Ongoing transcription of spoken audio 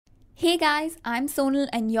Hey guys, I'm Sonal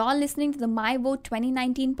and you're listening to the My Vote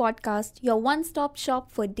 2019 podcast, your one-stop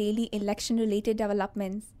shop for daily election-related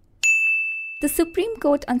developments. The Supreme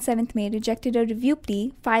Court on 7th May rejected a review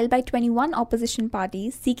plea filed by 21 opposition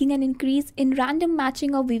parties seeking an increase in random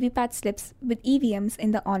matching of VVPAT slips with EVMs in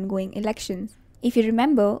the ongoing elections. If you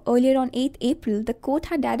remember, earlier on 8th April, the court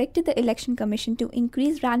had directed the Election Commission to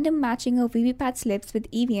increase random matching of VVPAT slips with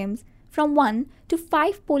EVMs from 1 to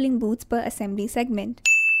 5 polling booths per assembly segment.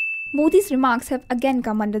 Modi's remarks have again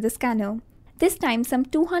come under the scanner. This time, some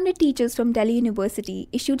 200 teachers from Delhi University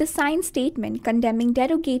issued a signed statement condemning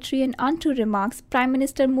derogatory and untrue remarks Prime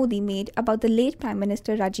Minister Modi made about the late Prime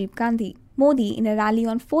Minister Rajiv Gandhi. Modi, in a rally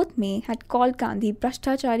on 4th May, had called Gandhi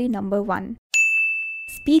Bhrashtachari number 1.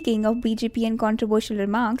 Speaking of BJP and controversial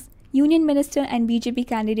remarks, Union Minister and BJP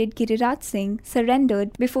candidate Giriraj Singh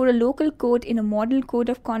surrendered before a local court in a model code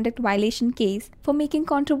of conduct violation case for making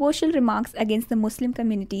controversial remarks against the Muslim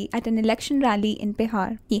community at an election rally in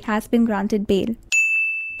Bihar. He has been granted bail.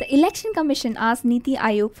 The Election Commission asked Niti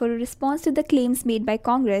Aayog for a response to the claims made by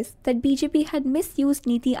Congress that BJP had misused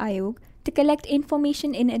Niti Aayog to collect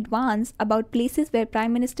information in advance about places where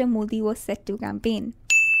Prime Minister Modi was set to campaign.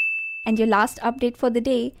 And your last update for the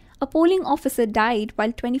day, a polling officer died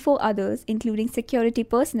while 24 others, including security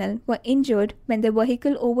personnel, were injured when their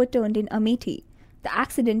vehicle overturned in Amethi. The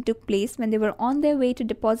accident took place when they were on their way to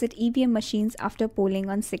deposit EVM machines after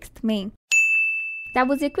polling on 6th May. That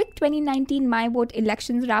was your quick 2019 My Vote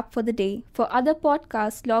elections wrap for the day. For other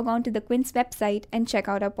podcasts, log on to the Quint's website and check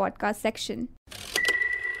out our podcast section.